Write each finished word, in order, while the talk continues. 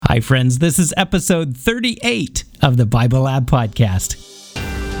Hi, friends. This is episode 38 of the TheBibleLab podcast.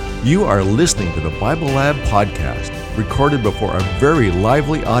 You are listening to the TheBibleLab podcast, recorded before a very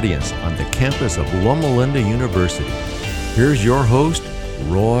lively audience on the campus of Loma Linda University. Here's your host,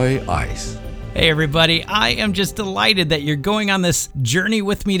 Roy Ice. Hey, everybody. I am just delighted that you're going on this journey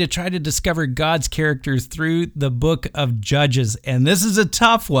with me to try to discover God's characters through the book of Judges. And this is a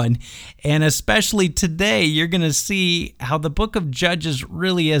tough one. And especially today, you're going to see how the book of Judges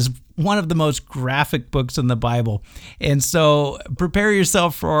really is one of the most graphic books in the Bible. And so prepare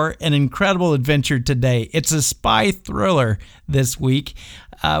yourself for an incredible adventure today. It's a spy thriller this week.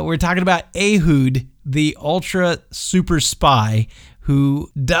 We're talking about Ehud, the ultra super spy, who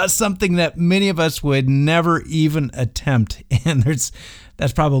does something that many of us would never even attempt. And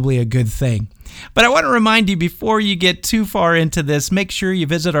that's probably a good thing. But I want to remind you, before you get too far into this, make sure you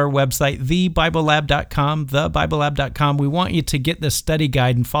visit our website, TheBibleLab.com, TheBibleLab.com. We want you to get the study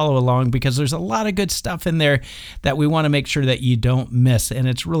guide and follow along because there's a lot of good stuff in there that we want to make sure that you don't miss, and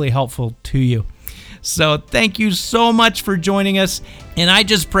it's really helpful to you. So thank you so much for joining us, and I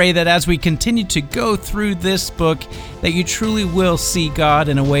just pray that as we continue to go through this book, that you truly will see God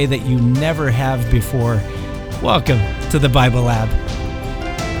in a way that you never have before. Welcome to the Bible Lab.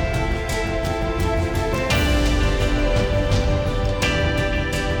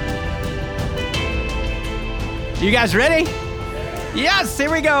 You guys ready? Yes,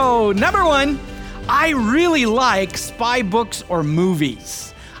 here we go. Number one, I really like spy books or movies.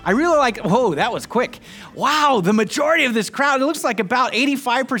 I really like, whoa, that was quick. Wow, the majority of this crowd, it looks like about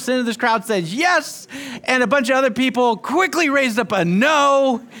 85% of this crowd says yes, and a bunch of other people quickly raised up a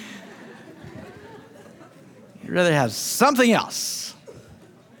no. You'd rather have something else.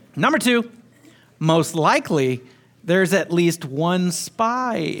 Number two, most likely, there's at least one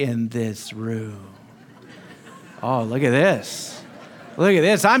spy in this room. Oh, look at this. Look at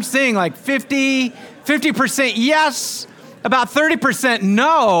this. I'm seeing like 50% yes, about 30%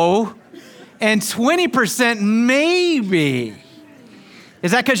 no, and 20% maybe.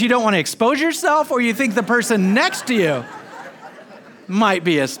 Is that because you don't want to expose yourself, or you think the person next to you might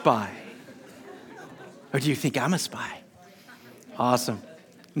be a spy? Or do you think I'm a spy? Awesome.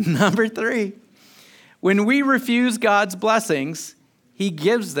 Number three, when we refuse God's blessings, He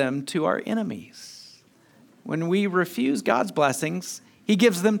gives them to our enemies. When we refuse God's blessings, He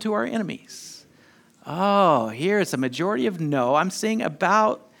gives them to our enemies. Oh, here it's a majority of no. I'm seeing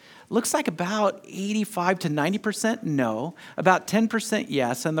looks like about 85 to 90% no, about 10%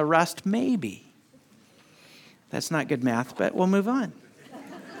 yes, and the rest maybe. That's not good math, but we'll move on.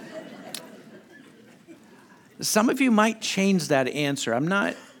 Some of you might change that answer. I'm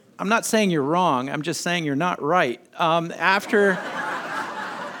not saying you're wrong. I'm just saying you're not right. After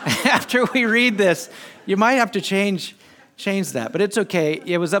we read this, you might have to change that, but it's okay.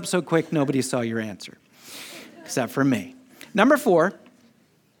 It was up so quick, nobody saw your answer, except for me. Number four,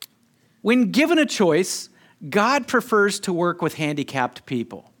 when given a choice, God prefers to work with handicapped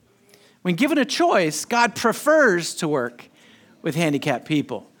people. When given a choice, God prefers to work with handicapped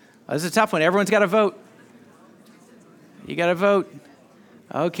people. This is a tough one. Everyone's got to vote. You got to vote.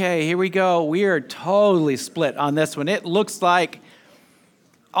 Okay, here we go. We are totally split on this one. It looks like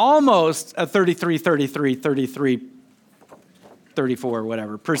almost a 33, 34,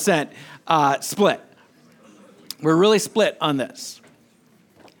 whatever, percent split. We're really split on this.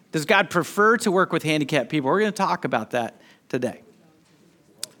 Does God prefer to work with handicapped people? We're going to talk about that today.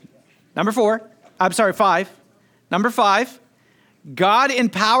 Five. Number five, God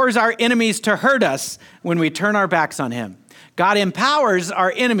empowers our enemies to hurt us when we turn our backs on Him. God empowers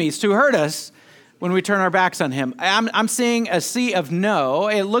our enemies to hurt us when we turn our backs on Him. I'm seeing a sea of no.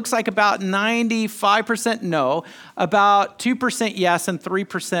 It looks like about 95% no, about 2% yes, and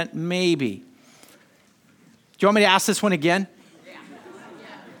 3% maybe. Do you want me to ask this one again?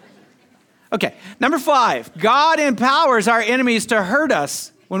 Okay, number five, God empowers our enemies to hurt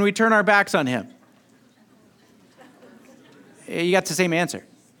us when we turn our backs on Him. You got the same answer.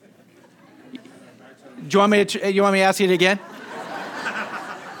 Do you want me to ask it again?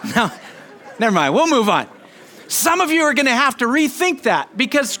 No. Never mind, we'll move on. Some of you are going to have to rethink that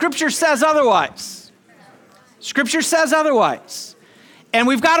because Scripture says otherwise. Scripture says otherwise. And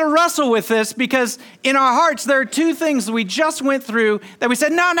we've got to wrestle with this because in our hearts, there are two things we just went through that we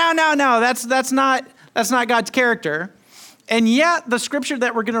said, no, that's not God's character. And yet the Scripture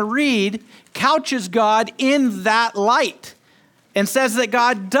that we're going to read couches God in that light and says that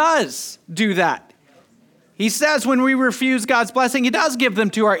God does do that. He says when we refuse God's blessing, He does give them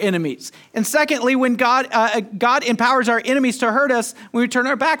to our enemies. And secondly, when God empowers our enemies to hurt us when we turn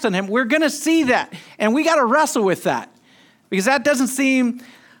our backs on Him, we're going to see that. And we got to wrestle with that because that doesn't seem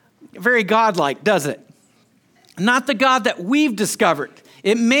very godlike, does it? Not the God that we've discovered.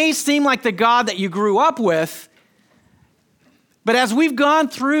 It may seem like the God that you grew up with, but as we've gone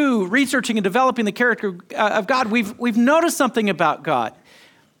through researching and developing the character of God, we've noticed something about God.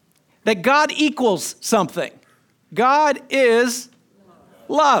 That God equals something. God is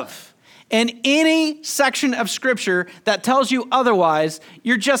love. And any section of Scripture that tells you otherwise,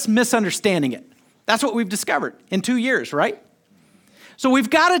 you're just misunderstanding it. That's what we've discovered in 2 years, right? So we've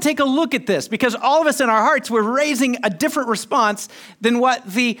got to take a look at this because all of us in our hearts, we're raising a different response than what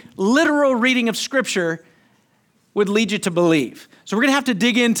the literal reading of Scripture would lead you to believe. So we're going to have to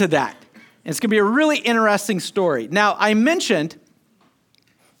dig into that. And it's going to be a really interesting story. Now, I mentioned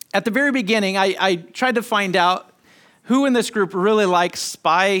at the very beginning, I tried to find out who in this group really likes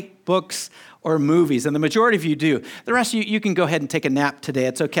spy books or movies, and the majority of you do. The rest of you can go ahead and take a nap today.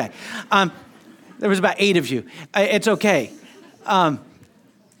 It's okay. There was about 8 of you. It's okay.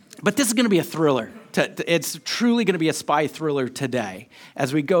 But this is going to be a thriller. It's truly going to be a spy thriller today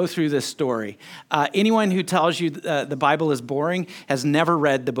as we go through this story. Anyone who tells you the Bible is boring has never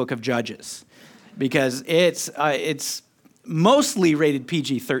read the book of Judges because it's mostly rated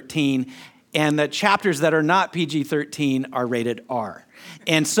PG-13, and the chapters that are not PG-13 are rated R.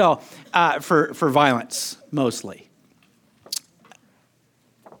 And so for violence, mostly.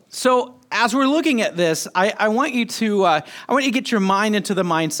 So as we're looking at this, I want you to get your mind into the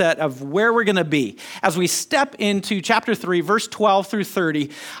mindset of where we're going to be. As we step into chapter 3, verse 12 through 30,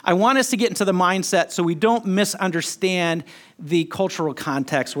 I want us to get into the mindset so we don't misunderstand the cultural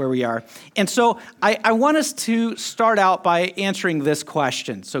context where we are. And so I want us to start out by answering this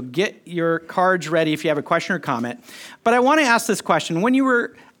question. So get your cards ready if you have a question or comment. But I want to ask this question. When you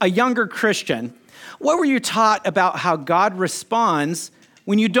were a younger Christian, what were you taught about how God responds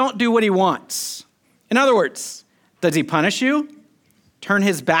when you don't do what he wants? In other words, does he punish you, turn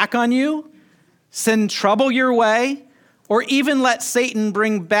his back on you, send trouble your way, or even let Satan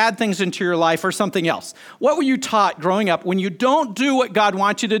bring bad things into your life or something else? What were you taught growing up? When you don't do what God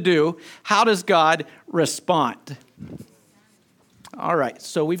wants you to do, how does God respond? All right,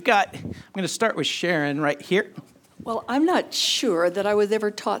 so I'm going to start with Sharon right here. Well, I'm not sure that I was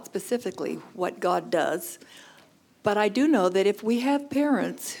ever taught specifically what God does. But I do know that if we have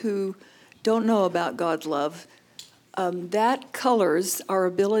parents who don't know about God's love, that colors our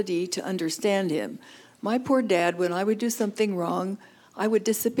ability to understand him. My poor dad, when I would do something wrong, I would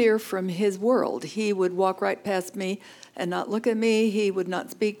disappear from his world. He would walk right past me and not look at me. He would not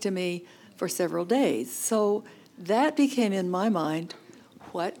speak to me for several days. So that became in my mind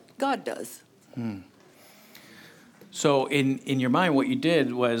what God does. So in your mind, what you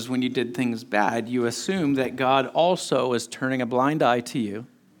did was when you did things bad, you assumed that God also was turning a blind eye to you.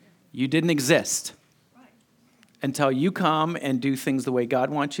 You didn't exist. Right. Until you come and do things the way God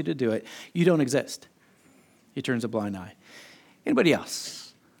wants you to do it. You don't exist. He turns a blind eye. Anybody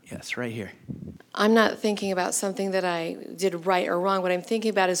else? Yes, right here. I'm not thinking about something that I did right or wrong. What I'm thinking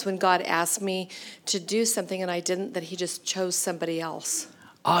about is when God asked me to do something and I didn't, that he just chose somebody else.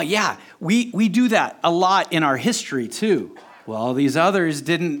 Oh, yeah. We do that a lot in our history, too. Well, these others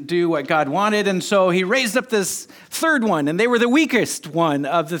didn't do what God wanted, and so he raised up this third one, and they were the weakest one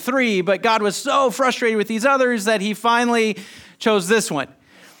of the three, but God was so frustrated with these others that he finally chose this one.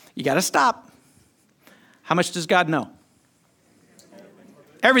 You got to stop. How much does God know?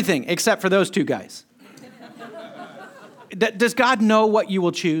 Everything, except for those two guys. Does God know what you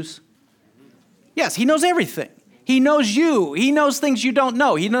will choose? Yes, he knows everything. He knows you. He knows things you don't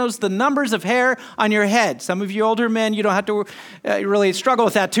know. He knows the numbers of hair on your head. Some of you older men, you don't have to really struggle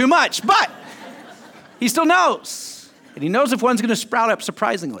with that too much, but he still knows. And he knows if one's going to sprout up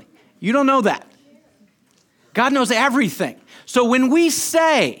surprisingly. You don't know that. God knows everything. So when we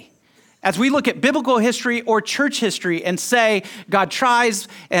say, as we look at biblical history or church history and say, God tries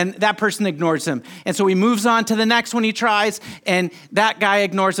and that person ignores him. And so he moves on to the next one he tries and that guy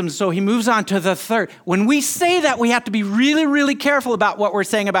ignores him. So he moves on to the third. When we say that, we have to be really, really careful about what we're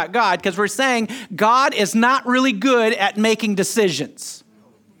saying about God because we're saying God is not really good at making decisions.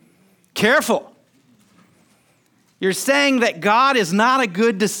 Careful. You're saying that God is not a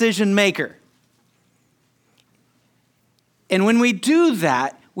good decision maker. And when we do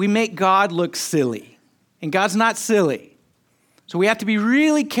that, we make God look silly. And God's not silly. So we have to be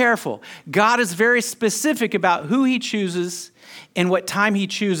really careful. God is very specific about who he chooses and what time he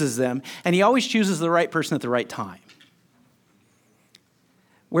chooses them. And he always chooses the right person at the right time.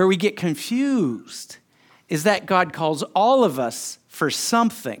 Where we get confused is that God calls all of us for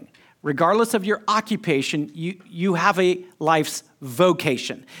something regardless of your occupation, you have a life's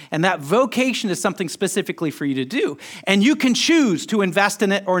vocation. And that vocation is something specifically for you to do. And you can choose to invest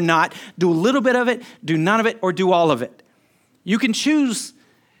in it or not, do a little bit of it, do none of it, or do all of it. You can choose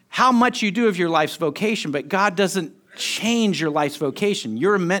how much you do of your life's vocation, but God doesn't change your life's vocation.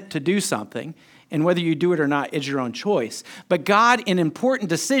 You're meant to do something, and whether you do it or not is your own choice. But God, in important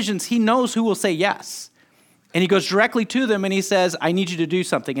decisions, he knows who will say yes. And he goes directly to them and he says, I need you to do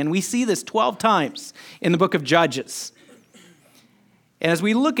something. And we see this 12 times in the book of Judges. And as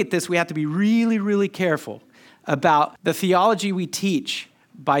we look at this, we have to be really, really careful about the theology we teach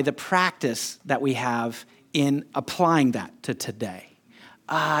by the practice that we have in applying that to today.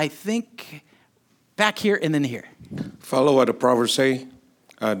 I think back here and then here. Follow what the Proverbs say.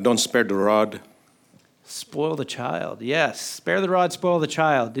 Don't spare the rod. Spoil the child. Yes. Spare the rod, spoil the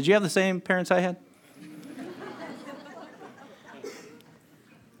child. Did you have the same parents I had?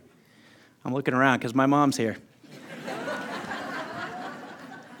 I'm looking around because my mom's here.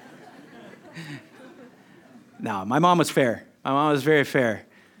 No, my mom was fair. My mom was very fair.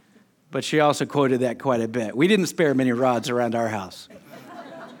 But she also quoted that quite a bit. We didn't spare many rods around our house.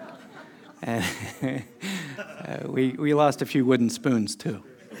 And we lost a few wooden spoons, too.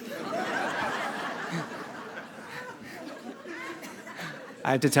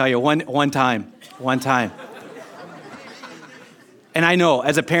 I have to tell you, one time. And I know,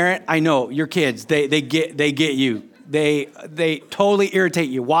 as a parent, I know your kids, they get you. They totally irritate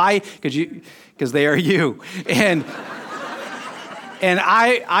you. Why? Because they are you. And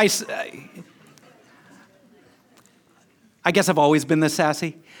I guess I've always been this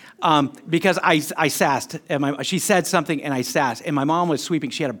sassy. Because I sassed. And she said something and I sassed. And my mom was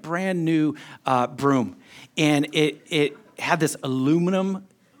sweeping. She had a brand new broom. And it had this aluminum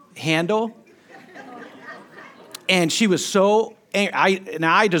handle. And she was so angry.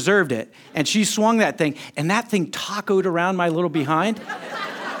 Now I deserved it. And she swung that thing. And that thing tacoed around my little behind.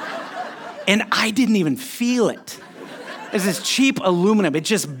 And I didn't even feel it. It's this cheap aluminum. It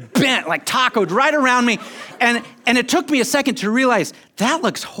just bent, like tacoed right around me. And it took me a second to realize, that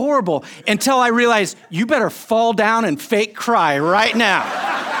looks horrible, until I realized, you better fall down and fake cry right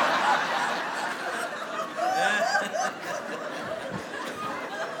now.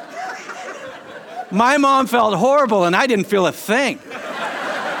 My mom felt horrible, and I didn't feel a thing.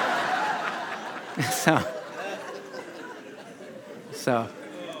 So.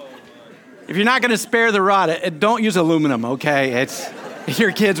 If you're not going to spare the rod, don't use aluminum, okay?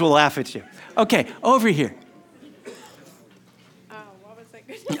 Your kids will laugh at you. Okay, over here. What was that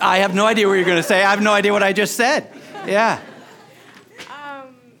good? I have no idea what you're going to say. I have no idea what I just said. Yeah.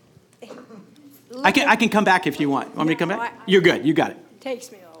 I can come back if you want. Want me to come back? You're good. You got it. Takes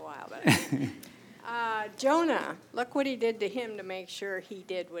me a little while, but Jonah, look what he did to him to make sure he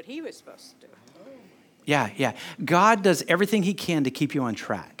did what he was supposed to do. Yeah. God does everything he can to keep you on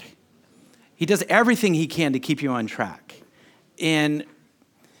track. He does everything he can to keep you on track. And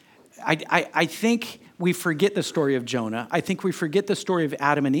I think we forget the story of Jonah. I think we forget the story of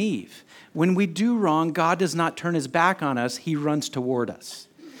Adam and Eve. When we do wrong, God does not turn his back on us. He runs toward us.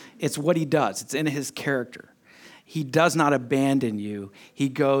 It's what he does. It's in his character. He does not abandon you. He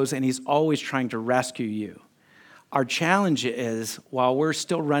goes and he's always trying to rescue you. Our challenge is, while we're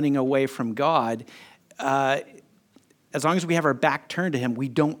still running away from God, as long as we have our back turned to him, we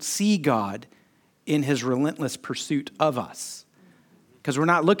don't see God in his relentless pursuit of us. Because we're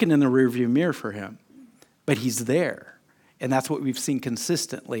not looking in the rearview mirror for him, but he's there. And that's what we've seen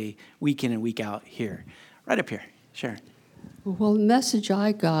consistently week in and week out here. Right up here, Sharon. Well, the message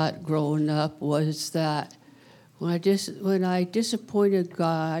I got growing up was that when I disappointed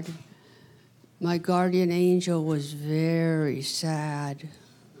God, my guardian angel was very sad.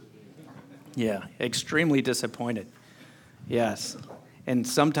 Yeah, extremely disappointed. Yes. And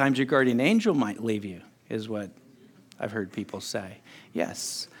sometimes your guardian angel might leave you, is what I've heard people say.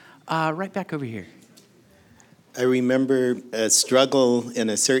 Yes. Right back over here. I remember a struggle in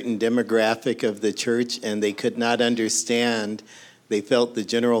a certain demographic of the church, and they could not understand. They felt the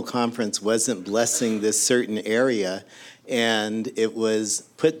General Conference wasn't blessing this certain area, and it was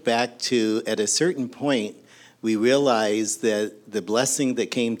put back to, at a certain point, we realized that the blessing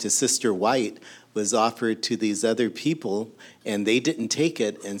that came to Sister White was offered to these other people, and they didn't take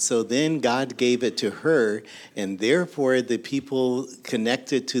it. And so then God gave it to her, and therefore the people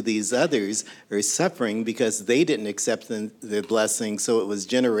connected to these others are suffering because they didn't accept the blessing, so it was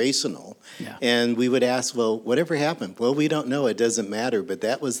generational. Yeah. And we would ask, well, whatever happened? Well, we don't know. It doesn't matter. But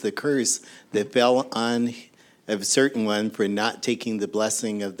that was the curse that fell on a certain one for not taking the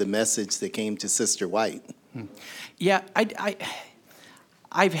blessing of the message that came to Sister White. Yeah,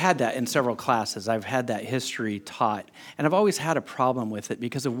 I've had that in several classes. I've had that history taught, and I've always had a problem with it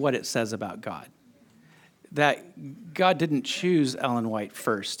because of what it says about God. That God didn't choose Ellen White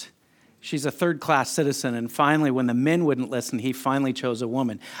first. She's a third-class citizen, and finally, when the men wouldn't listen, he finally chose a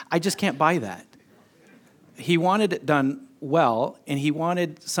woman. I just can't buy that. He wanted it done well, and he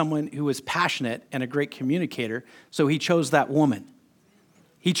wanted someone who was passionate and a great communicator, so he chose that woman.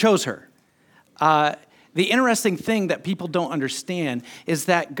 He chose her. The interesting thing that people don't understand is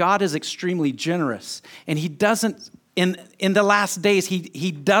that God is extremely generous, and he doesn't, in the last days,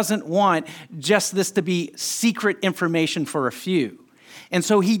 he doesn't want just this to be secret information for a few. And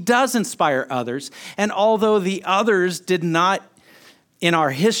so he does inspire others, and although the others did not, in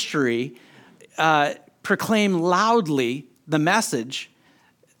our history, proclaim loudly the message,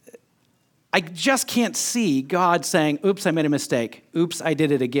 I just can't see God saying, oops, I made a mistake. Oops, I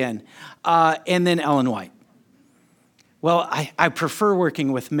did it again. And then Ellen White. Well, I prefer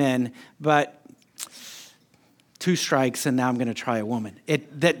working with men, but 2 strikes and now I'm going to try a woman.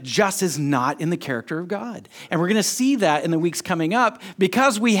 That just is not in the character of God. And we're going to see that in the weeks coming up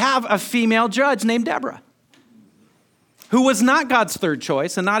because we have a female judge named Deborah, who was not God's third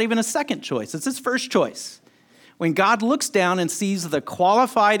choice and not even a second choice. It's his first choice. When God looks down and sees the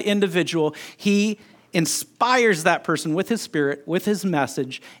qualified individual, he inspires that person with his spirit, with his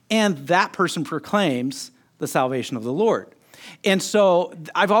message, and that person proclaims the salvation of the Lord. And so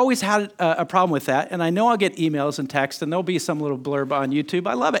I've always had a problem with that, and I know I'll get emails and texts, and there'll be some little blurb on YouTube.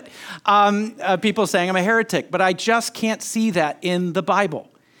 I love it. People saying I'm a heretic, but I just can't see that in the Bible,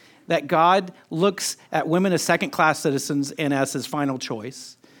 that God looks at women as second-class citizens and as his final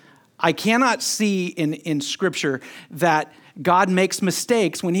choice. I cannot see in Scripture that God makes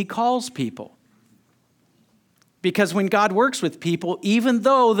mistakes when he calls people. Because when God works with people, even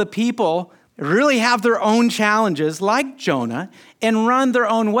though the people really have their own challenges, like Jonah, and run their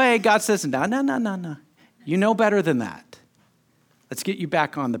own way, God says, no. You know better than that. Let's get you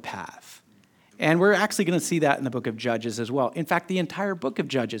back on the path. And we're actually going to see that in the book of Judges as well. In fact, the entire book of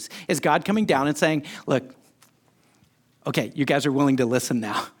Judges is God coming down and saying, look, okay, you guys are willing to listen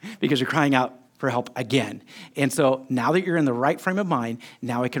now because you're crying out for help again. And so now that you're in the right frame of mind,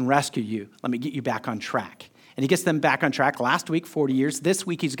 now I can rescue you. Let me get you back on track. And he gets them back on track. Last week, 40 years. This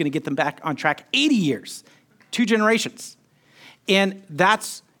week, he's going to get them back on track 80 years, 2 generations. And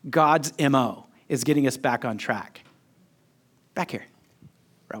that's God's MO, is getting us back on track. Back here,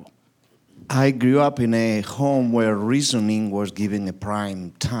 Rebel. I grew up in a home where reasoning was given a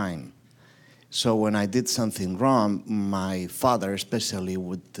prime time. So when I did something wrong, my father especially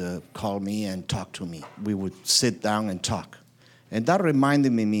would call me and talk to me. We would sit down and talk. And that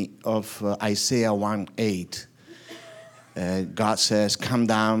reminded me of Isaiah 1:8. God says, come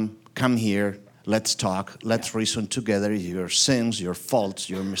down, come here, let's talk, let's reason together. Your sins, your faults,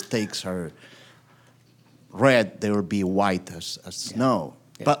 your mistakes are red, they will be white as snow.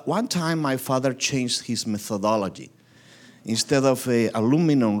 Yeah. But one time my father changed his methodology. Instead of an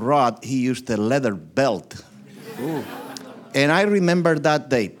aluminum rod, he used a leather belt. Ooh. And I remember that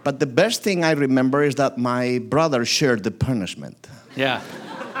day. But the best thing I remember is that my brother shared the punishment. Yeah.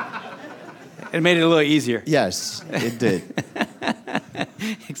 It made it a little easier. Yes, it did.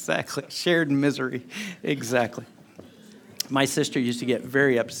 Exactly. Shared misery. Exactly. My sister used to get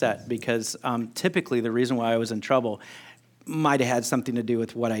very upset because typically the reason why I was in trouble might have had something to do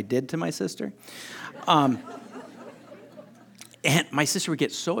with what I did to my sister. And my sister would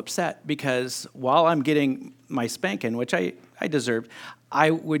get so upset because while I'm getting my spanking, which I deserved,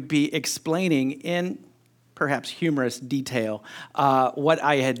 I would be explaining in perhaps humorous detail what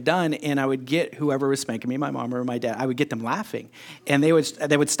I had done, and I would get whoever was spanking me, my mom or my dad, I would get them laughing. And they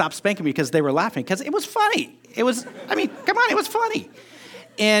would stop spanking me because they were laughing, because it was funny. It was funny.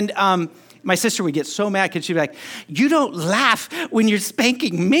 And my sister would get so mad because she'd be like, you don't laugh when you're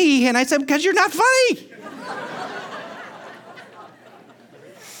spanking me. And I said, because you're not funny.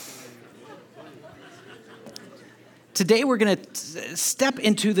 Today we're going to step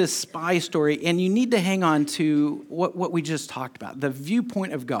into this spy story, and you need to hang on to what we just talked about, the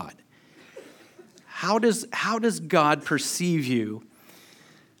viewpoint of God. How does God perceive you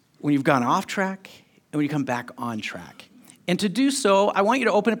when you've gone off track and when you come back on track? And to do so, I want you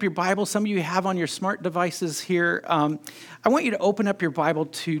to open up your Bible. Some of you have on your smart devices here. I want you to open up your Bible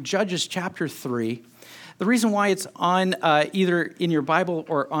to Judges chapter 3. The reason why it's on either in your Bible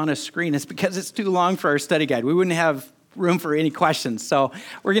or on a screen is because it's too long for our study guide. We wouldn't have room for any questions. So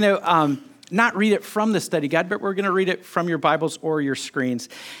we're going to not read it from the study guide, but we're going to read it from your Bibles or your screens.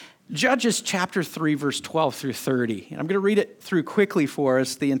 Judges chapter 3, verse 12 through 30. And I'm going to read it through quickly for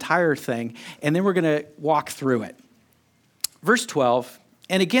us, the entire thing, and then we're going to walk through it. Verse 12,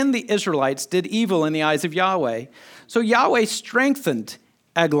 And again, the Israelites did evil in the eyes of Yahweh. So Yahweh strengthened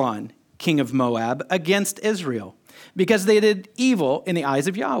Eglon, king of Moab, against Israel, because they did evil in the eyes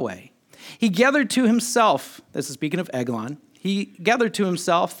of Yahweh. He gathered to himself, this is speaking of Eglon, he gathered to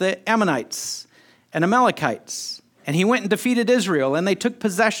himself the Ammonites and Amalekites, and he went and defeated Israel, and they took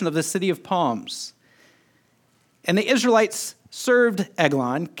possession of the city of palms. And the Israelites served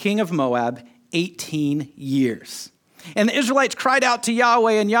Eglon, king of Moab, 18 years. And the Israelites cried out to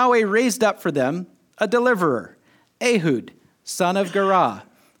Yahweh, and Yahweh raised up for them a deliverer, Ehud, son of Gerah,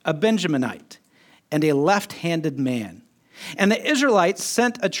 a Benjaminite, and a left-handed man. And the Israelites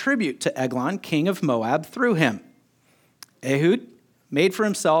sent a tribute to Eglon, king of Moab, through him. Ehud made for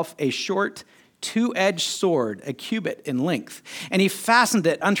himself a short, two-edged sword, a cubit in length, and he fastened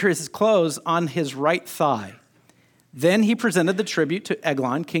it under his clothes on his right thigh. Then he presented the tribute to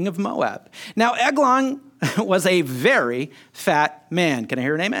Eglon, king of Moab. Now, Eglon was a very fat man. Can I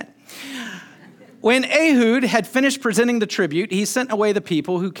hear an amen? When Ehud had finished presenting the tribute, he sent away the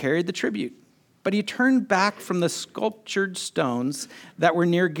people who carried the tribute. But he turned back from the sculptured stones that were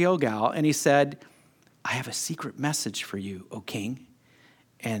near Gilgal, and he said, I have a secret message for you, O king.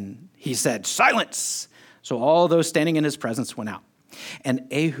 And he said, silence! So all those standing in his presence went out. And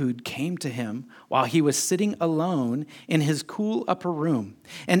Ehud came to him while he was sitting alone in his cool upper room.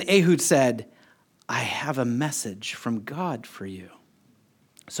 And Ehud said, I have a message from God for you.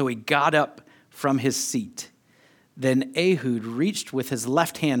 So he got up from his seat. Then Ehud reached with his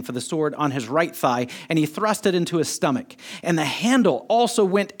left hand for the sword on his right thigh, and he thrust it into his stomach. And the handle also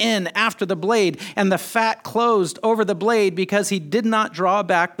went in after the blade, and the fat closed over the blade because he did not draw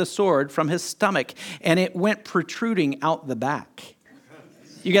back the sword from his stomach, and it went protruding out the back.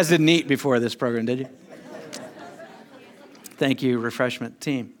 You guys didn't eat before this program, did you? Thank you, refreshment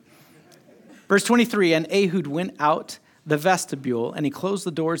team. Verse 23, and Ehud went out the vestibule, and he closed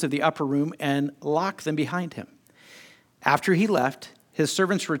the doors of the upper room and locked them behind him. After he left, his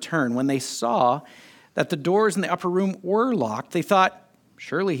servants returned. When they saw that the doors in the upper room were locked, they thought,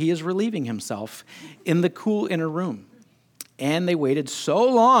 surely he is relieving himself in the cool inner room. And they waited so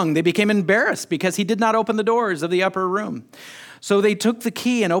long, they became embarrassed because he did not open the doors of the upper room. So they took the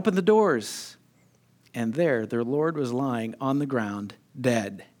key and opened the doors. And there their Lord was lying on the ground,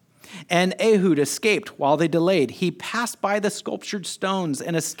 dead. And Ehud escaped while they delayed. He passed by the sculptured stones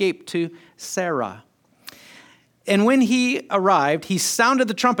and escaped to Sarah. And when he arrived, he sounded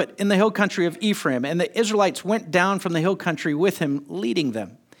the trumpet in the hill country of Ephraim, and the Israelites went down from the hill country with him, leading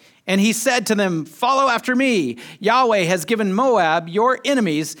them. And he said to them, follow after me. Yahweh has given Moab, your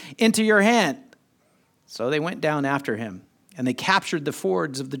enemies, into your hand. So they went down after him, and they captured the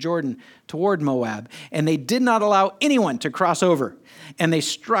fords of the Jordan toward Moab, and they did not allow anyone to cross over. And they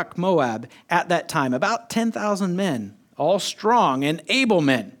struck Moab at that time, about 10,000 men, all strong and able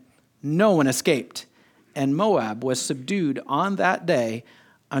men. No one escaped. And Moab was subdued on that day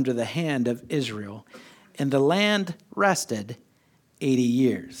under the hand of Israel, and the land rested 80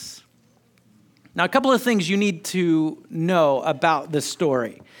 years. Now, a couple of things you need to know about this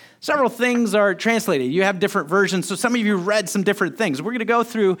story. Several things are translated. You have different versions, so some of you read some different things. We're going to go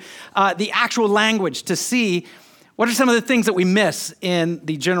through the actual language to see what are some of the things that we miss in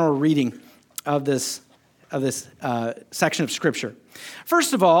the general reading of this section of Scripture.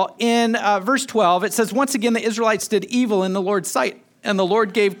 First of all, in verse 12, it says, once again, the Israelites did evil in the Lord's sight, and the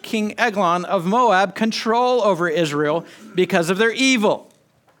Lord gave King Eglon of Moab control over Israel because of their evil.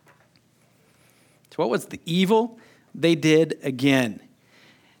 So what was the evil they did again?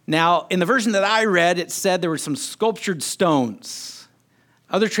 Now, in the version that I read, it said there were some sculptured stones.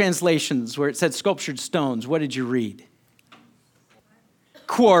 Other translations where it said sculptured stones, what did you read?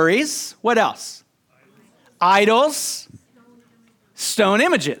 Quarries. What else? Idols. Stone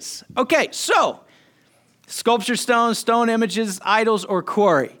images. Okay, so sculpture stones, stone images, idols, or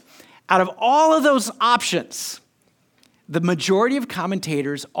quarry. Out of all of those options, the majority of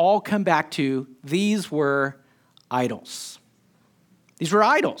commentators all come back to these were idols. These were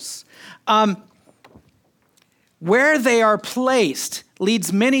idols. Where they are placed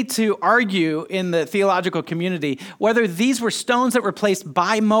leads many to argue in the theological community whether these were stones that were placed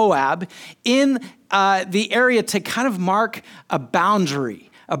by Moab in the area to kind of mark a boundary,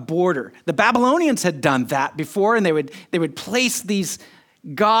 a border. The Babylonians had done that before, and they would place these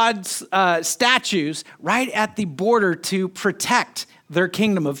gods' statues right at the border to protect their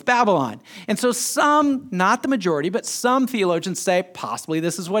kingdom of Babylon. And so some, not the majority, but some theologians say possibly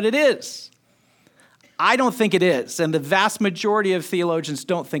this is what it is. I don't think it is, and the vast majority of theologians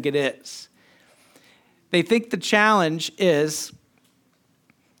don't think it is. They think the challenge is,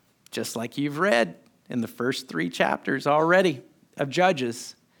 just like you've read in the first 3 chapters already of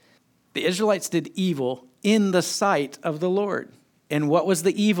Judges, the Israelites did evil in the sight of the Lord. And what was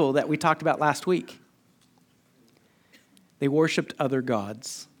the evil that we talked about last week? They worshiped other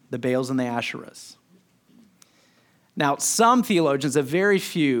gods, the Baals and the Asherahs. Now, some theologians, a very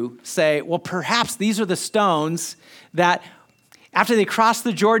few, say, well, perhaps these are the stones that after they crossed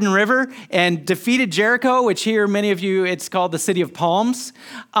the Jordan River and defeated Jericho, which here, many of you, it's called the City of Palms,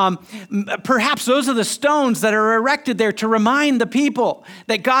 perhaps those are the stones that are erected there to remind the people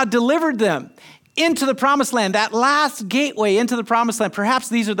that God delivered them into the Promised Land, that last gateway into the Promised Land. Perhaps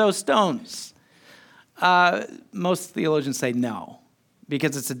these are those stones. Most theologians say no,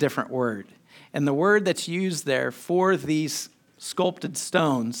 because it's a different word. And the word that's used there for these sculpted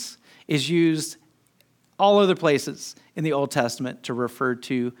stones is used all other places in the Old Testament to refer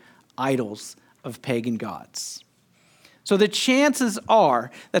to idols of pagan gods. So the chances are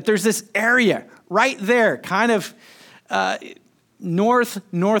that there's this area right there, kind of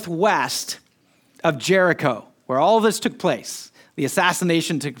northwest of Jericho, where all of this took place. The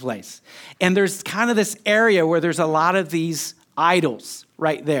assassination took place. And there's kind of this area where there's a lot of these idols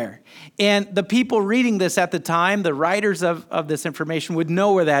right there. And the people reading this at the time, the writers of this information, would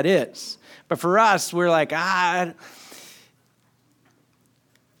know where that is. But for us, we're like,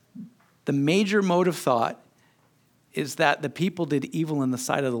 the major motive thought is that the people did evil in the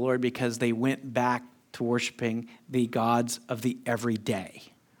sight of the Lord because they went back to worshiping the gods of the everyday.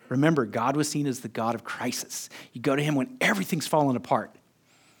 Remember, God was seen as the God of crisis. You go to him when everything's fallen apart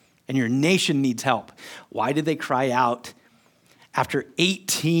and your nation needs help. Why did they cry out after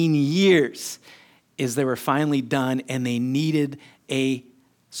 18 years? Is they were finally done and they needed a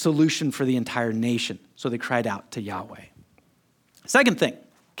solution for the entire nation. So they cried out to Yahweh. Second thing,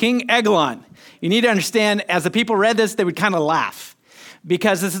 King Eglon. You need to understand, as the people read this, they would kind of laugh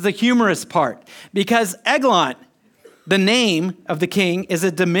because this is the humorous part. Because Eglon, the name of the king, is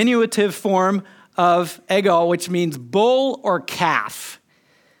a diminutive form of Egol, which means bull or calf,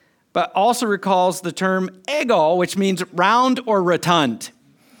 but also recalls the term Egol, which means round or rotund.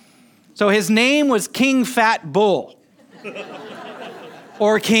 So his name was King Fat Bull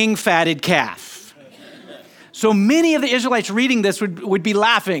or King Fatted Calf. So many of the Israelites reading this would be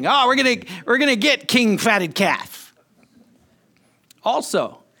laughing. Oh, we're gonna get King Fatted Calf.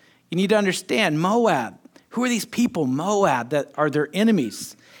 Also, you need to understand Moab. Who are these people, Moab, that are their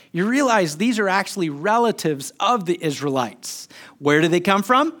enemies? You realize these are actually relatives of the Israelites. Where do they come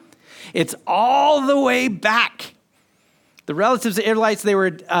from? It's all the way back. The relatives of the Israelites, they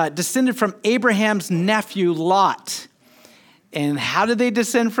were descended from Abraham's nephew, Lot. And how did they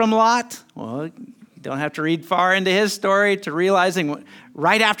descend from Lot? Well, you don't have to read far into his story to realizing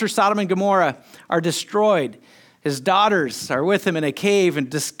right after Sodom and Gomorrah are destroyed, his daughters are with him in a cave and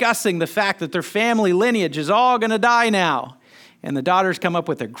discussing the fact that their family lineage is all going to die now. And the daughters come up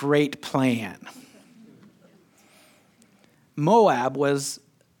with a great plan. Moab was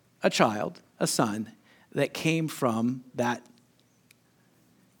a child, a son, that came from that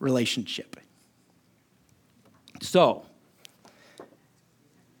relationship. So,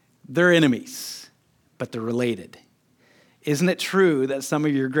 they're enemies, but they're related. Isn't it true that some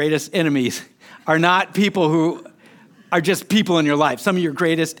of your greatest enemies are not people who are just people in your life? Some of your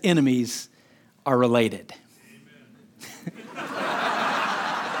greatest enemies are related.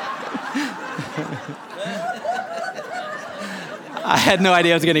 I had no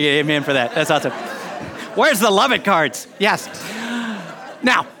idea I was going to get amen for that. That's awesome. Where's the love it cards? Yes.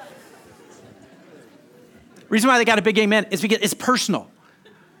 Now, reason why they got a big amen is because it's personal.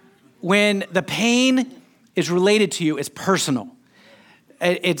 When the pain is related to you, it's personal.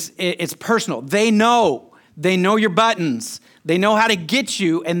 It's personal. They know your buttons. They know how to get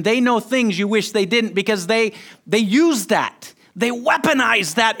you, and they know things you wish they didn't because they use that. They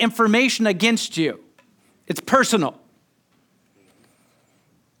weaponize that information against you. It's personal.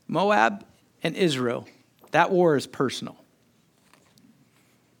 Moab and Israel, that war is personal.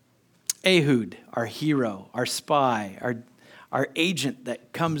 Ehud, our hero, our spy, our agent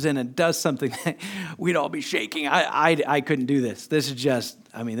that comes in and does something that we'd all be shaking. I couldn't do this. This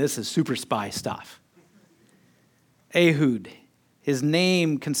is super spy stuff. Ehud, his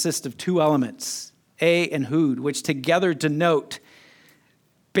name consists of two elements, A and Hud, which together denote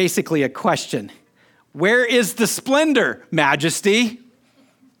basically a question. Where is the splendor, Majesty?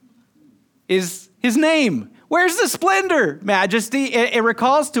 Is his name. Where's the splendor, Majesty? It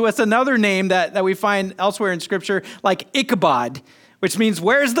recalls to us another name that we find elsewhere in Scripture, like Ichabod, which means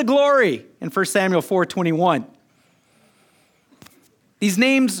where's the glory in 1 Samuel 4:21. These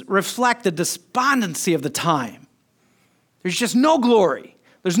names reflect the despondency of the time. There's just no glory.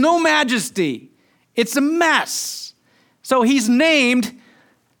 There's no majesty. It's a mess. So he's named,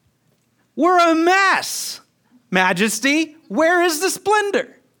 we're a mess. Majesty, where is the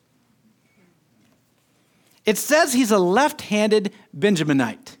splendor? It says he's a left-handed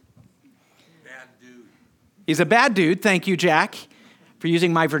Benjaminite. Bad dude. He's a bad dude. Thank you, Jack, for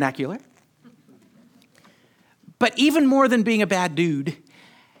using my vernacular. But even more than being a bad dude,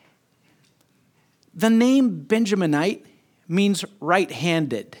 the name Benjaminite means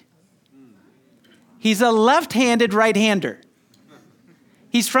right-handed. He's a left-handed right-hander.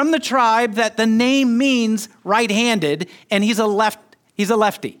 He's from the tribe that the name means right-handed, and he's a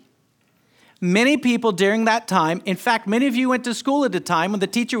lefty. Many people during that time, in fact, many of you went to school at a time when the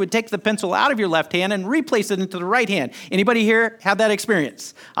teacher would take the pencil out of your left hand and replace it into the right hand. Anybody here have that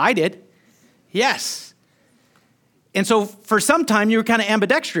experience? I did. Yes. And so for some time, you were kind of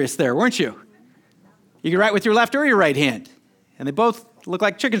ambidextrous there, weren't you? You could write with your left or your right hand. And they both look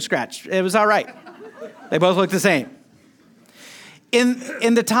like chicken scratch. It was all right. They both look the same.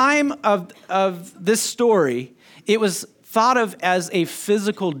 In the time of this story, it was thought of as a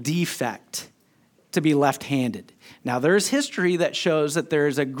physical defect to be left-handed. Now, there's history that shows that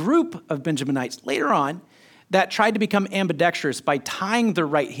there's a group of Benjaminites later on that tried to become ambidextrous by tying their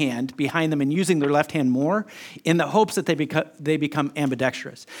right hand behind them and using their left hand more in the hopes that they become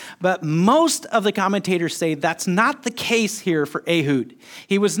ambidextrous. But most of the commentators say that's not the case here for Ehud.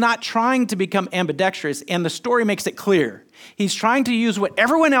 He was not trying to become ambidextrous, and the story makes it clear. He's trying to use what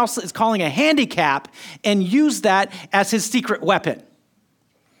everyone else is calling a handicap and use that as his secret weapon.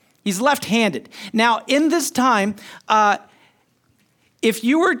 He's left-handed. Now, in this time, if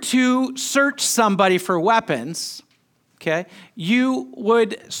you were to search somebody for weapons, okay, you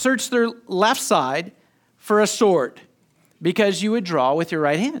would search their left side for a sword because you would draw with your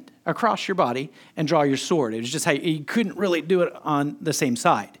right hand across your body and draw your sword. It was just how you couldn't really do it on the same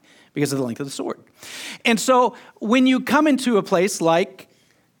side because of the length of the sword. And so when you come into a place like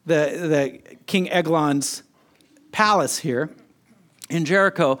the King Eglon's palace here in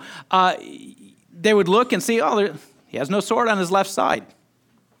Jericho, they would look and see, he has no sword on his left side.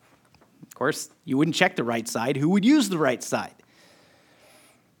 Of course, you wouldn't check the right side. Who would use the right side?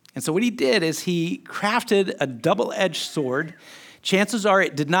 And so what he did is he crafted a double-edged sword. Chances are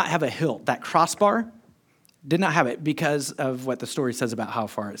it did not have a hilt. That crossbar did not have it because of what the story says about how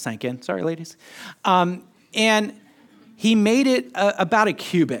far it sank in. Sorry, ladies. And he made it about a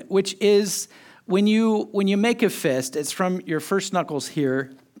cubit, which is when you make a fist, it's from your first knuckles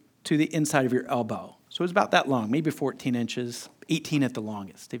here to the inside of your elbow. So it was about that long, maybe 14 inches, 18 at the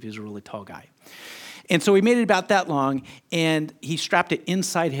longest, if he was a really tall guy. And so he made it about that long, and he strapped it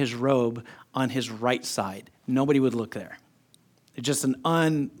inside his robe on his right side. Nobody would look there. It's just an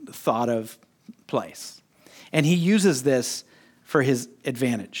unthought of place. And he uses this for his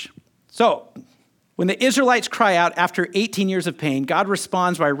advantage. So when the Israelites cry out after 18 years of pain, God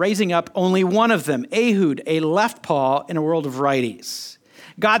responds by raising up only one of them, Ehud, a left paw in a world of righties.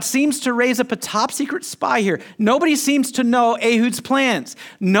 God seems to raise up a top secret spy here. Nobody seems to know Ehud's plans.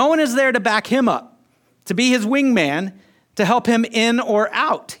 No one is there to back him up, to be his wingman, to help him in or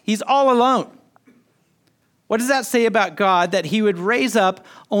out. He's all alone. What does that say about God that he would raise up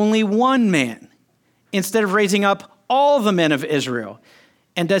only one man instead of raising up all the men of Israel?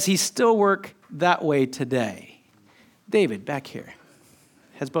 And does he still work that way today? David, back here,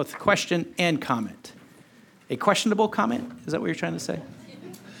 has both question and comment. A questionable comment? Is that what you're trying to say?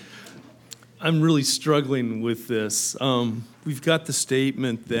 I'm really struggling with this. We've got the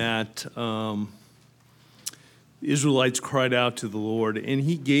statement that the Israelites cried out to the Lord, and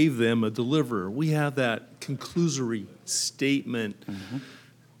he gave them a deliverer. We have that conclusory statement,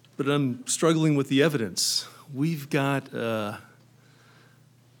 but I'm struggling with the evidence. We've got a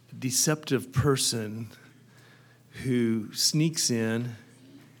deceptive person who sneaks in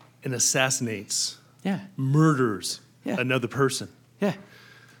and assassinates, murders another person. Yeah.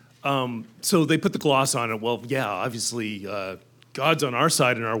 So they put the gloss on it. Well, yeah, obviously God's on our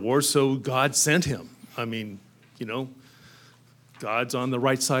side in our war, so God sent him. I mean, God's on the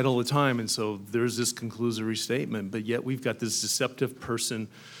right side all the time, and so there's this conclusory statement. But yet we've got this deceptive person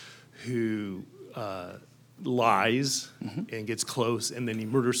who lies and gets close, and then he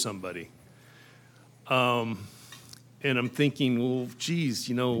murders somebody. And I'm thinking, well, geez,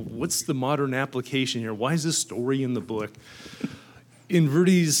 what's the modern application here? Why is this story in the book? In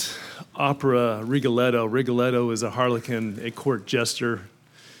Verdi's opera, Rigoletto is a harlequin, a court jester.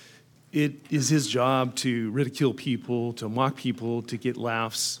 It is his job to ridicule people, to mock people, to get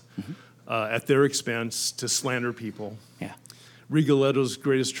laughs at their expense, to slander people. Yeah. Rigoletto's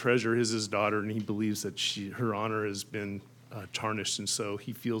greatest treasure is his daughter, and he believes that her honor has been tarnished, and so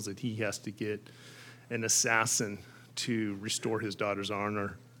he feels that he has to get an assassin to restore his daughter's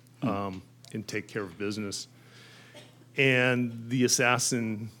honor and take care of business. And the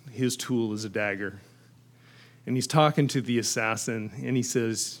assassin, his tool is a dagger. And he's talking to the assassin, and he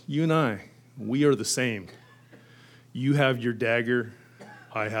says, you and I, we are the same. You have your dagger,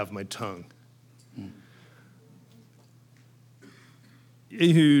 I have my tongue.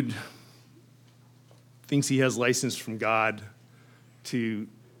 Ehud thinks he has license from God to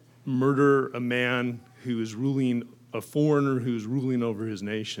murder a man who is ruling, a foreigner who's ruling over his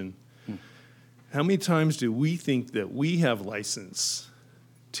nation. How many times do we think that we have license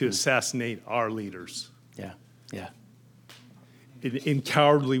to assassinate our leaders? Yeah, yeah. In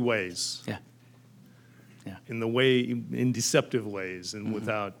cowardly ways. Yeah. Yeah. In deceptive ways, and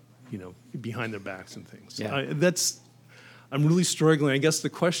without, behind their backs and things. Yeah. I'm really struggling. I guess the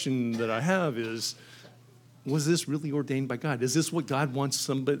question that I have is, was this really ordained by God? Is this what God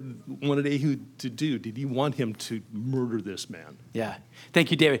wanted Ehud to do? Did he want him to murder this man? Yeah.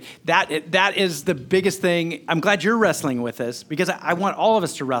 Thank you, David. That is the biggest thing. I'm glad you're wrestling with this, because I want all of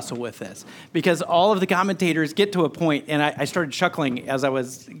us to wrestle with this, because all of the commentators get to a point, and I started chuckling as I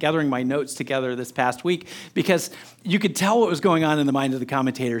was gathering my notes together this past week, because you could tell what was going on in the mind of the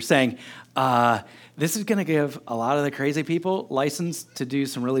commentators, saying, this is going to give a lot of the crazy people license to do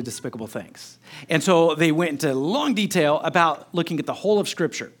some really despicable things. And so they went into long detail about looking at the whole of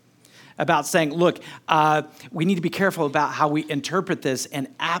Scripture, about saying, look, we need to be careful about how we interpret this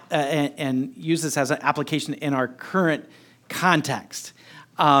and use this as an application in our current context.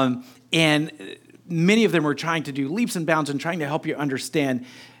 And many of them were trying to do leaps and bounds and trying to help you understand.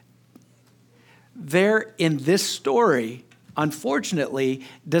 There in this story, unfortunately,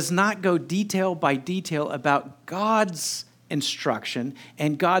 does not go detail by detail about God's instruction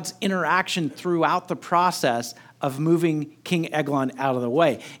and God's interaction throughout the process of moving King Eglon out of the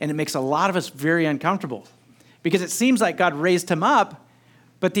way. And it makes a lot of us very uncomfortable, because it seems like God raised him up,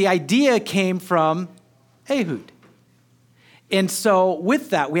 but the idea came from Ehud. And so with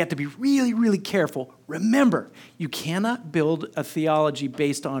that, we have to be really, really careful. Remember, you cannot build a theology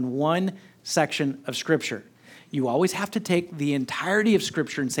based on one section of Scripture. You always have to take the entirety of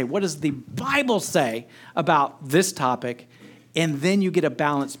Scripture and say, what does the Bible say about this topic? And then you get a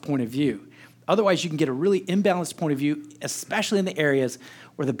balanced point of view. Otherwise, you can get a really imbalanced point of view, especially in the areas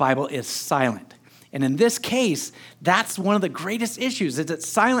where the Bible is silent. And in this case, that's one of the greatest issues, is it's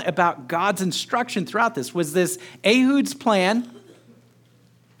silent about God's instruction throughout this. Was this Ehud's plan,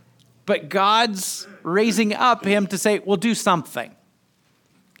 but God's raising up him to say, well, do something.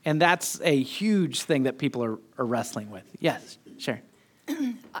 And that's a huge thing that people are wrestling with. Yes, Sharon.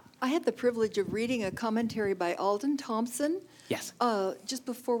 I had the privilege of reading a commentary by Alden Thompson. Yes. Just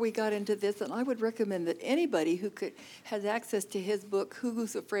before we got into this, and I would recommend that anybody who has access to his book,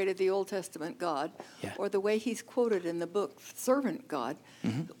 Who's Afraid of the Old Testament God, or the way he's quoted in the book, Servant God,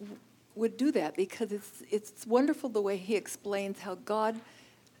 would do that, because it's wonderful the way he explains how God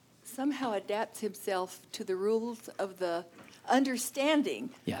somehow adapts himself to the rules of the understanding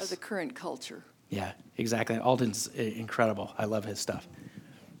of the current culture. Yeah, exactly. Alden's incredible. I love his stuff.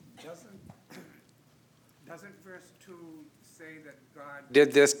 Doesn't verse 2 say that God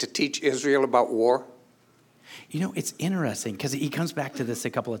did this to teach Israel about war? You know, it's interesting, because he comes back to this a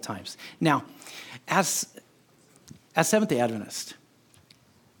couple of times. Now, as Seventh-day Adventists,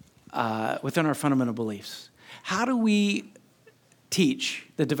 within our fundamental beliefs, how do we teach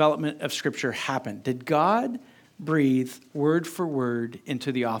the development of Scripture happen? Did God breathe word for word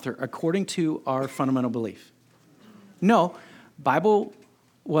into the author according to our fundamental belief? No, Bible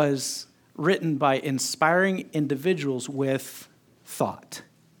was written by inspiring individuals with thought.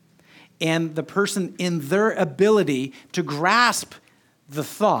 And the person, in their ability to grasp the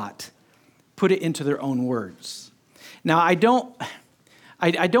thought, put it into their own words. Now, I don't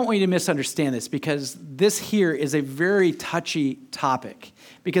want you to misunderstand this, because this here is a very touchy topic,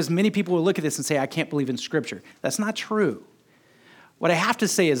 because many people will look at this and say, I can't believe in Scripture. That's not true. What I have to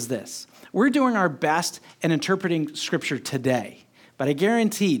say is this. We're doing our best in interpreting Scripture today, but I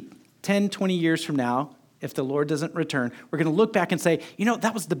guarantee 10, 20 years from now, if the Lord doesn't return, we're going to look back and say,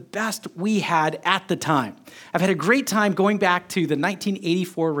 that was the best we had at the time. I've had a great time going back to the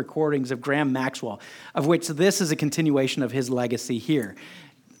 1984 recordings of Graham Maxwell, of which this is a continuation of his legacy here,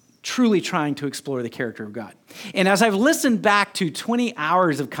 truly trying to explore the character of God. And as I've listened back to 20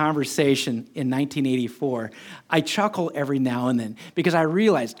 hours of conversation in 1984, I chuckle every now and then, because I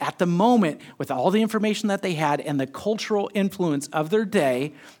realized at the moment, with all the information that they had and the cultural influence of their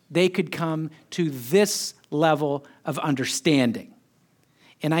day, they could come to this level of understanding.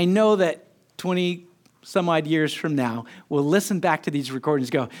 And I know that 20 some odd years from now, we'll listen back to these recordings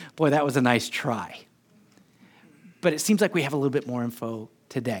and go, boy, that was a nice try. but it seems like we have a little bit more info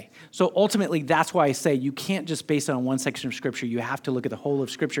today. So ultimately, that's why I say you can't just base it on one section of Scripture. You have to look at the whole of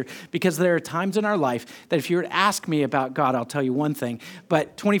Scripture, because there are times in our life that if you were to ask me about God, I'll tell you one thing.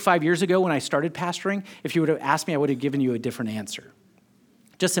 But 25 years ago when I started pastoring, if you would have asked me, I would have given you a different answer.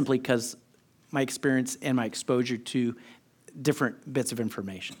 Just simply because my experience and my exposure to different bits of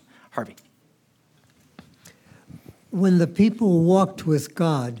information. Harvey. When the people walked with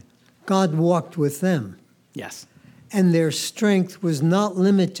God, God walked with them. Yes. And their strength was not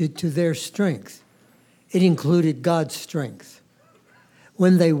limited to their strength. It included God's strength.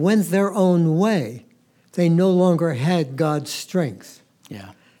 When they went their own way, they no longer had God's strength.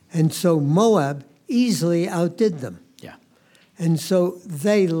 Yeah. And so Moab easily outdid them. Yeah. And so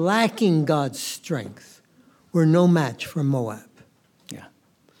they, lacking God's strength, were no match for Moab. Yeah.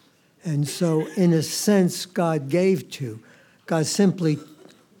 And so, in a sense, God simply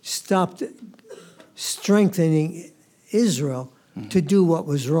stopped strengthening Israel to do what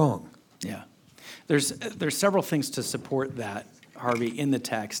was wrong. Yeah. There's several things to support that, Harvey, in the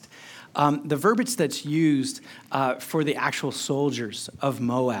text. The verbiage that's used for the actual soldiers of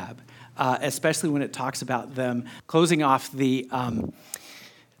Moab, especially when it talks about them closing off the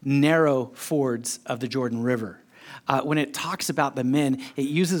narrow fords of the Jordan River. When it talks about the men, it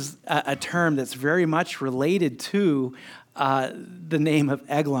uses a term that's very much related to the name of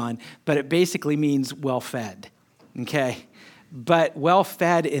Eglon, but it basically means well-fed, okay? But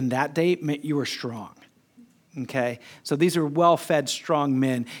well-fed in that day meant you were strong, okay? So these are well-fed, strong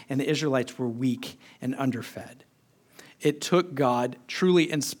men, and the Israelites were weak and underfed. It took God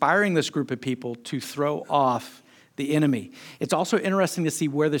truly inspiring this group of people to throw off the enemy. It's also interesting to see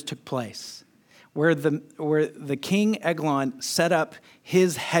where this took place, where the king Eglon set up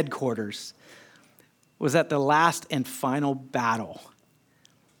his headquarters was at the last and final battle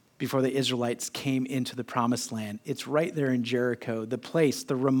before the Israelites came into the promised land. It's right there in Jericho, the place,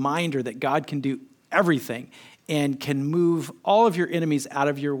 the reminder that God can do everything and can move all of your enemies out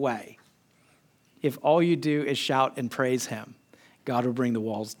of your way. If all you do is shout and praise him, God will bring the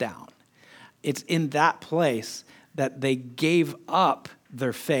walls down. It's in that place that they gave up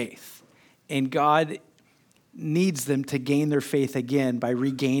their faith, and God needs them to gain their faith again by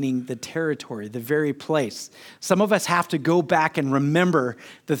regaining the territory, the very place. Some of us have to go back and remember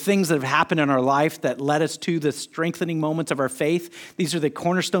the things that have happened in our life that led us to the strengthening moments of our faith. These are the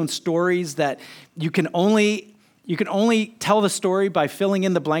cornerstone stories that you can only tell the story by filling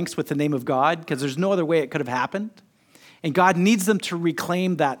in the blanks with the name of God, because there's no other way it could have happened. And God needs them to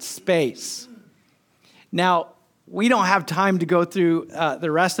reclaim that space. Now, we don't have time to go through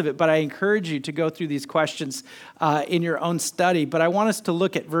the rest of it, but I encourage you to go through these questions in your own study. But I want us to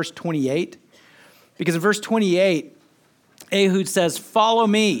look at verse 28, because in verse 28, Ehud says, "Follow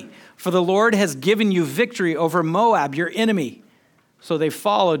me, for the Lord has given you victory over Moab, your enemy." So they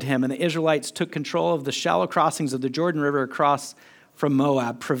followed him, and the Israelites took control of the shallow crossings of the Jordan River across from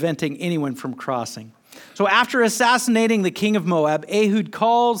Moab, preventing anyone from crossing. So after assassinating the king of Moab, Ehud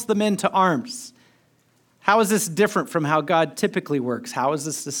calls the men to arms. How is this different from how God typically works? How is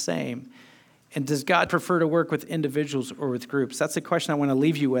this the same? And does God prefer to work with individuals or with groups? That's the question I want to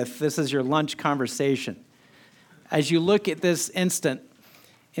leave you with. This is your lunch conversation. As you look at this instant,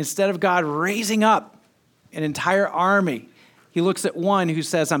 instead of God raising up an entire army, he looks at one who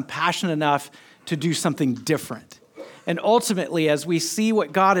says, I'm passionate enough to do something different. And ultimately, as we see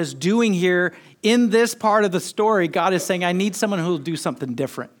what God is doing here in this part of the story, God is saying, I need someone who will do something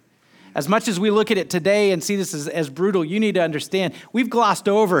different. As much as we look at it today and see this as brutal, you need to understand we've glossed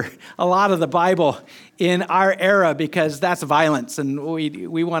over a lot of the Bible in our era because that's violence, and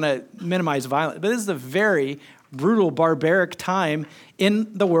we want to minimize violence. But this is a very brutal, barbaric time in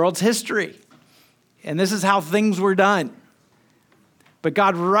the world's history. And this is how things were done. But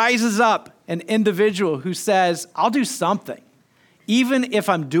God rises up an individual who says, I'll do something, even if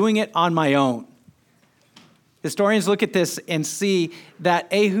I'm doing it on my own. Historians look at this and see that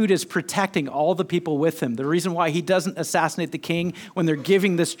Ehud is protecting all the people with him. The reason why he doesn't assassinate the king when they're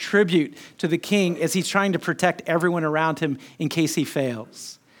giving this tribute to the king is he's trying to protect everyone around him in case he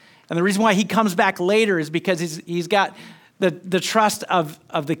fails. And the reason why he comes back later is because he's got the trust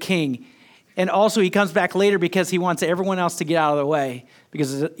of the king. And also he comes back later because he wants everyone else to get out of the way,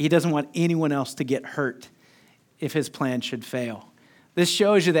 because he doesn't want anyone else to get hurt if his plan should fail. This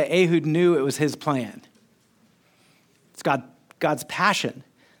shows you that Ehud knew it was his plan. It's God's passion,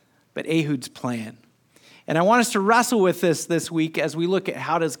 but Ehud's plan. And I want us to wrestle with this week as we look at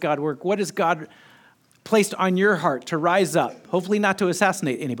how does God work? What has God placed on your heart to rise up? Hopefully not to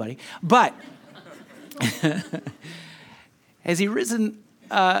assassinate anybody, but has he risen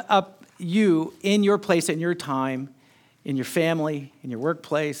up you, in your place, in your time, in your family, in your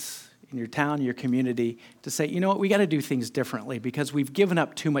workplace, in your town, your community, to say, you know what, we got to do things differently because we've given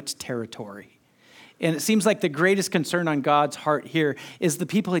up too much territory. And it seems like the greatest concern on God's heart here is the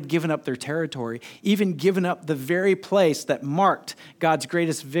people had given up their territory, even given up the very place that marked God's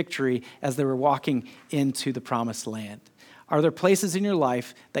greatest victory as they were walking into the promised land. Are there places in your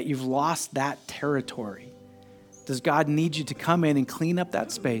life that you've lost that territory? Does God need you to come in and clean up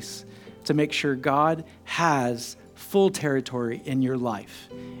that space to make sure God has full territory in your life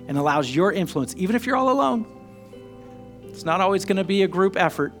and allows your influence, even if you're all alone? It's not always going to be a group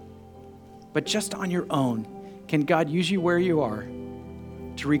effort, but just on your own, can God use you where you are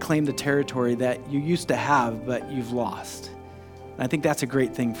to reclaim the territory that you used to have, but you've lost? And I think that's a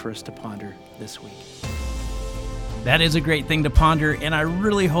great thing for us to ponder this week. That is a great thing to ponder, and I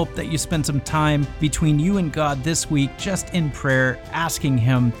really hope that you spend some time between you and God this week just in prayer, asking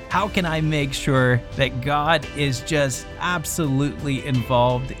Him, how can I make sure that God is just absolutely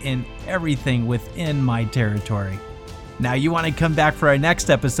involved in everything within my territory? Now you want to come back for our next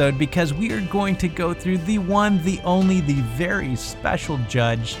episode because we are going to go through the one, the only, the very special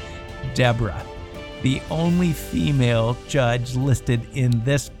judge, Deborah. The only female judge listed in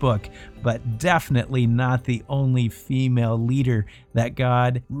this book, but definitely not the only female leader that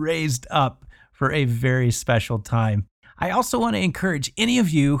God raised up for a very special time. I also want to encourage any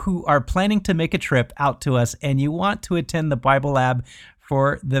of you who are planning to make a trip out to us and you want to attend the Bible Lab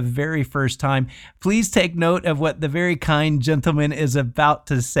for the very first time, please take note of what the very kind gentleman is about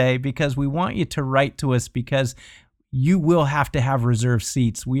to say, because we want you to write to us, because you will have to have reserved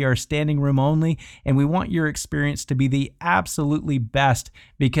seats. We are standing room only, and we want your experience to be the absolutely best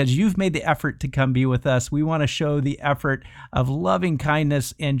because you've made the effort to come be with us. We want to show the effort of loving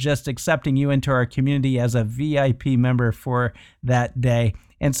kindness and just accepting you into our community as a VIP member for that day.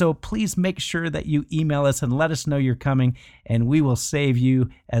 And so please make sure that you email us and let us know you're coming, and we will save you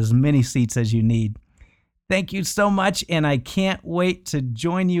as many seats as you need. Thank you so much, and I can't wait to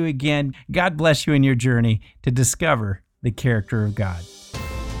join you again. God bless you in your journey to discover the character of God.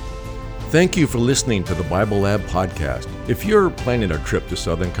 Thank you for listening to the Bible Lab podcast. If you're planning a trip to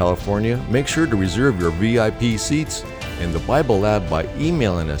Southern California, make sure to reserve your VIP seats in the Bible Lab by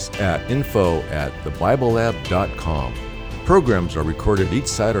emailing us at info@thebiblelab.com. Programs are recorded each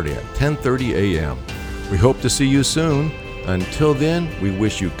Saturday at 10:30 a.m. We hope to see you soon. Until then, we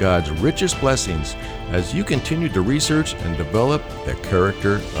wish you God's richest blessings as you continue to research and develop the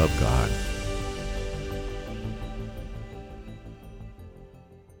character of God.